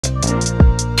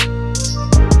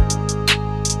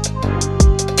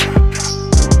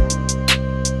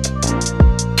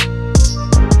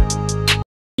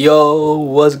Yo,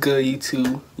 what's good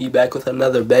YouTube? You back with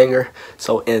another banger.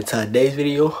 So in today's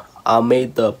video, I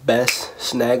made the best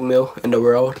snack meal in the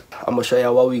world. I'm gonna show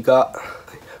y'all what we got.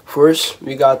 First,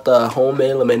 we got the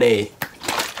homemade lemonade.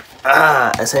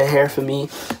 It's in here for me.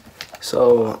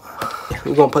 So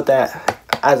we're gonna put that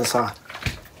as a side.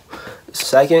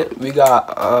 Second, we got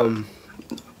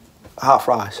hot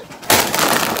fries.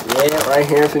 Yeah, right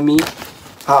here for me.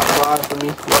 Hot fries for me.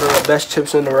 One of the best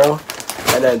chips in the world.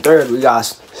 And then third, we got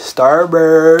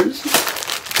Starburst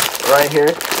right here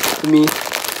for me.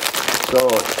 So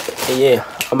yeah,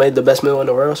 I made the best meal in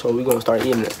the world, so we're gonna start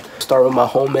eating it. Start with my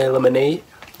homemade lemonade.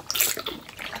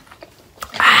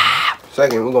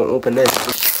 Second, we're gonna open this.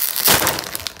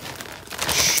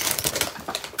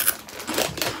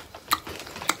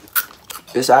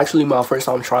 It's actually my first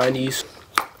time trying these.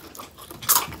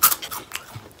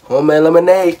 Homemade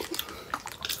lemonade.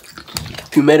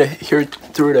 If you made it here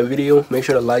through the video, make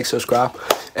sure to like, subscribe,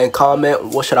 and comment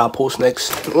what should I post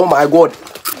next. Oh my god,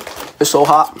 it's so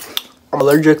hot. I'm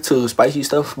allergic to spicy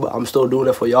stuff, but I'm still doing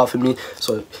it for y'all, for me.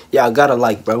 So yeah, I gotta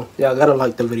like, bro. Yeah, I gotta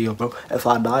like the video, bro. If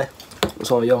I die,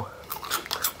 it's on y'all.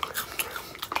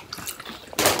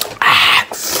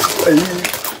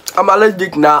 I'm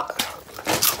allergic now.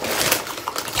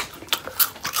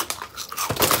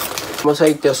 I'm gonna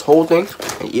take this whole thing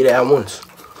and eat it at once.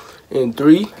 In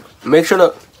 3, make sure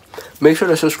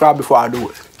to subscribe before I do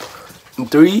it. In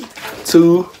 3,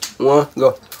 2, 1,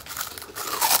 go.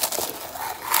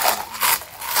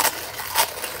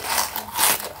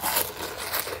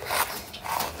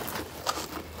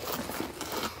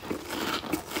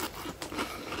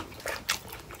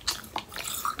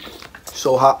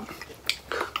 So hot.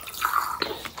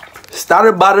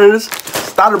 Starter butters.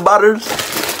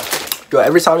 Yo,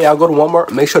 every time y'all go to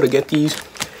Walmart, make sure to get these.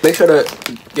 Make sure to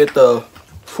get the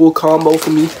full combo for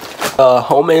me.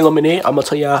 Homemade lemonade. I'm gonna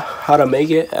tell y'all how to make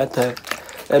it at the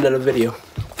end of the video.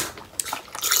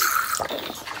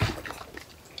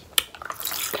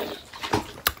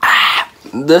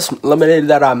 This lemonade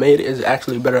that I made is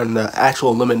actually better than the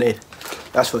actual lemonade.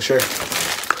 That's for sure.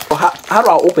 Well, how do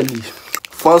I open these?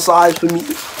 Fun size for me.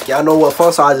 Y'all know what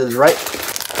fun size is, right?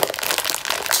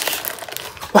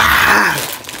 Wow.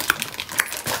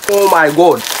 Oh my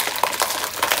god.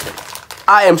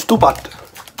 I am stupid.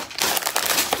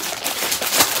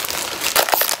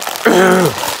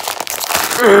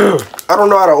 I don't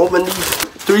know how to open these.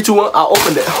 3, 2, 1, I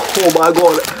opened it. Oh my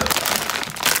god.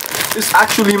 It's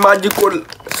actually magical.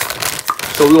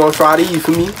 So we gonna try these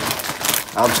for me.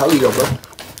 I'm telling you, bro.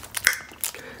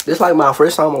 This is like my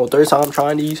first time or third time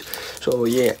trying these. So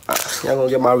yeah, y'all gonna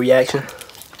get my reaction.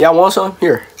 Y'all want some?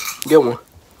 Here, get one.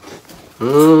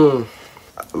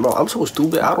 Bro, I'm so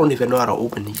stupid. I don't even know how to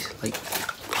open these. Like,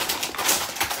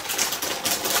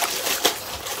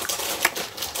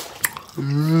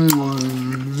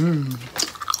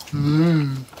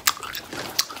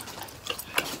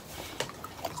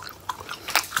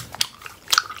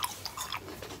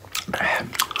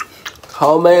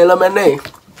 homemade lemonade.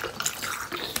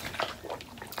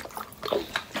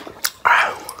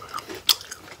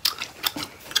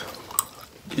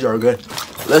 These are good.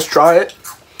 Let's try it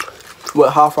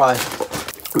with hot fries.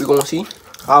 We're gonna see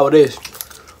how it is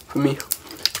for me.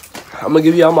 I'm gonna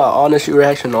give y'all my honest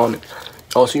reaction on it.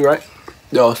 Y'all see, right?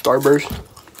 Yo, Starburst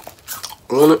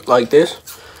on it like this.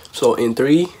 So in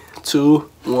 3, 2,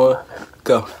 1,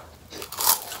 go.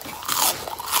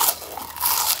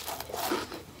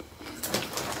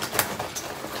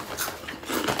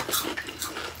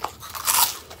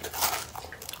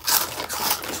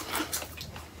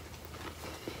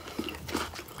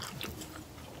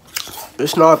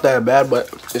 It's not that bad, but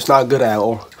it's not good at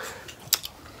all.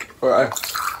 Alright.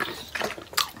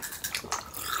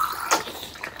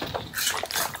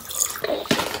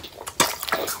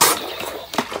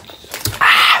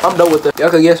 I'm done with it.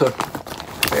 Y'all can get some.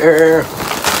 Here.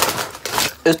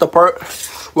 It's the part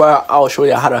where I'll show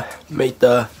you how to make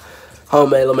the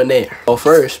homemade lemonade. So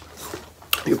first,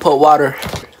 you put water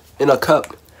in a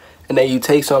cup, and then you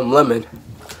take some lemon,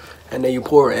 and then you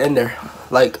pour it in there,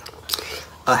 like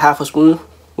a half a spoon,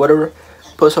 whatever.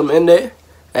 Put some in there,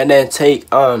 and then take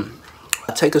a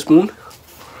spoon,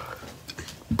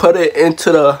 put it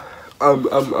into the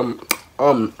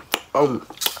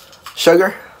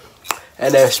sugar,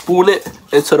 and then spoon it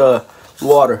into the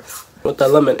water with the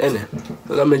lemon in it,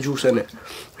 the lemon juice in it,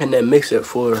 and then mix it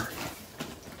for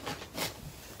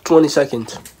 20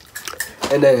 seconds,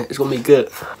 and then it's gonna be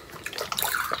good.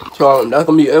 So that's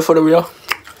gonna be it for the video.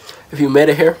 If you made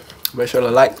it here, make sure to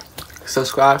like,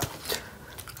 subscribe.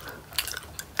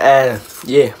 And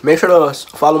yeah, make sure to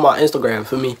follow my Instagram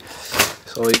for me.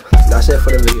 So that's it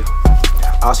for the video.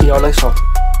 I'll see y'all next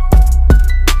time.